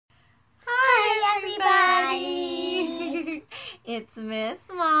It's Miss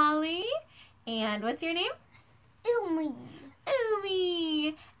Molly. And what's your name? Umi.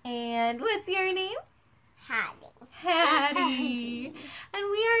 Umi. And what's your name? Hattie. Hattie. And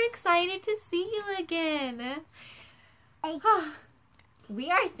we are excited to see you again.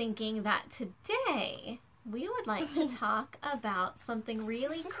 We are thinking that today we would like to talk about something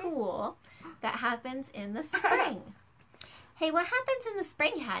really cool that happens in the spring. Hey, what happens in the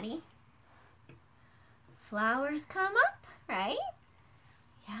spring, Hattie? Flowers come up, right?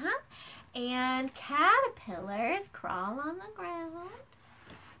 Yeah. And caterpillars crawl on the ground.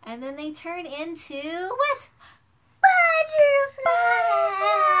 And then they turn into what? Butterflies!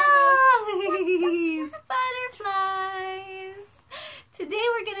 Butterflies! Today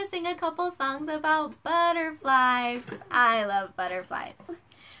we're going to sing a couple songs about butterflies because I love butterflies.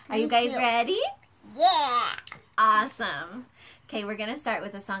 Are you guys ready? Yeah. Awesome. Okay, we're going to start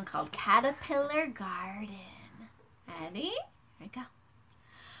with a song called Caterpillar Garden. Ready? Here we go.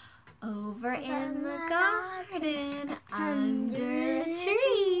 Over in the garden, under a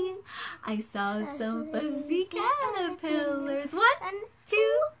tree, I saw some fuzzy caterpillars. 1,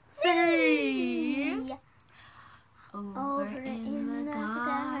 2, 3. Over in the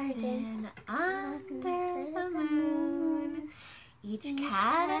garden, under the moon, each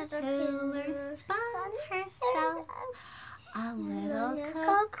caterpillar spun herself a little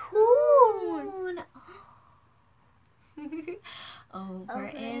cocoon. Over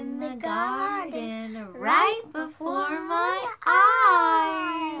in the garden, right before my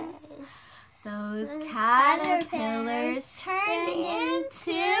eyes, those caterpillars turned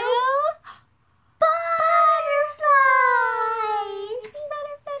into butterflies.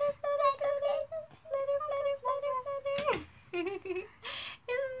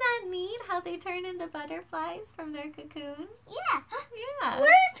 Isn't that neat how they turn into butterflies from their cocoon? Yeah. Yeah.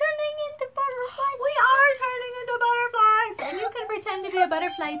 We're turning into butterflies. We are turning into butterflies. And you can pretend to be a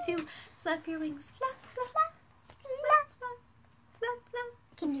butterfly too. Flap your wings. Flap, flap, flap, flap, flap, flap, flap.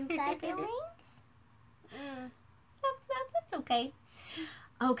 Can you flap your wings? Flap, flap. That's okay.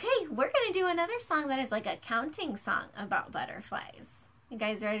 Okay, we're going to do another song that is like a counting song about butterflies. You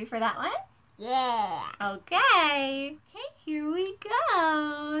guys ready for that one? Yeah. Okay. Okay, here we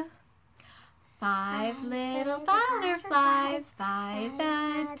go. 5 little butterflies by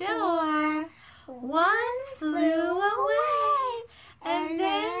the door. One flew away, and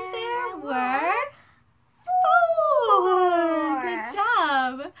then there were 4. Good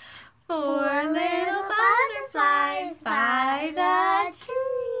job. 4 little butterflies by the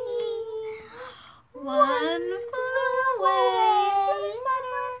tree. One flew away,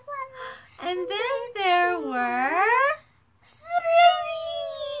 and then there were 3.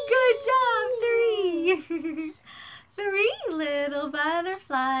 Good job, 3. 3 little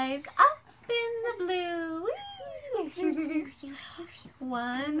butterflies up in the blue.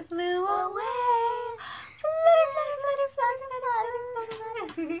 One flew away. Flutter, flutter, flutter, flutter, flutter,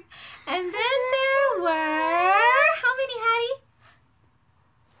 flutter, flutter. And then there were, how many, Hattie?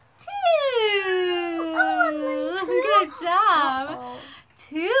 2. Good job.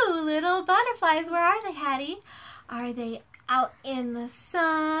 2 little butterflies. Where are they, Hattie? Are they out in the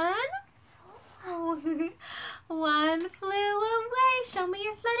sun? One flew away. Show me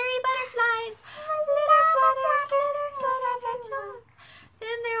your fluttery butterflies. Flutter, flutter, flutter, flutter, flutter.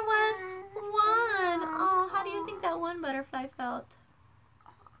 Then there was 1. Oh, how do you think that one butterfly felt?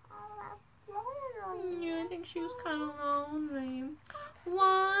 Yeah, I think she was kind of lonely.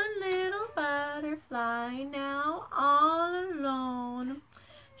 1 little butterfly now all alone.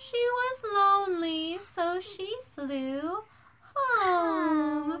 She was lonely, so she flew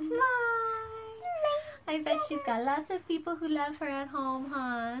home. Fly. I bet she's got lots of people who love her at home,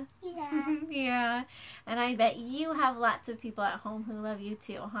 huh? Yeah. Yeah. And I bet you have lots of people at home who love you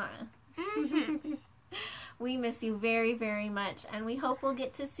too, huh? We miss you very, very much, and we hope we'll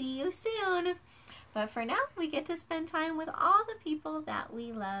get to see you soon. But for now, we get to spend time with all the people that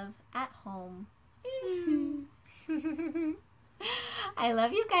we love at home. I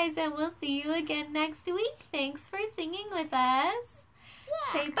love you guys, and we'll see you again next week. Thanks for singing with us.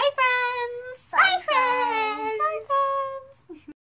 Yeah. Say bye, friends. Bye, friends. Bye,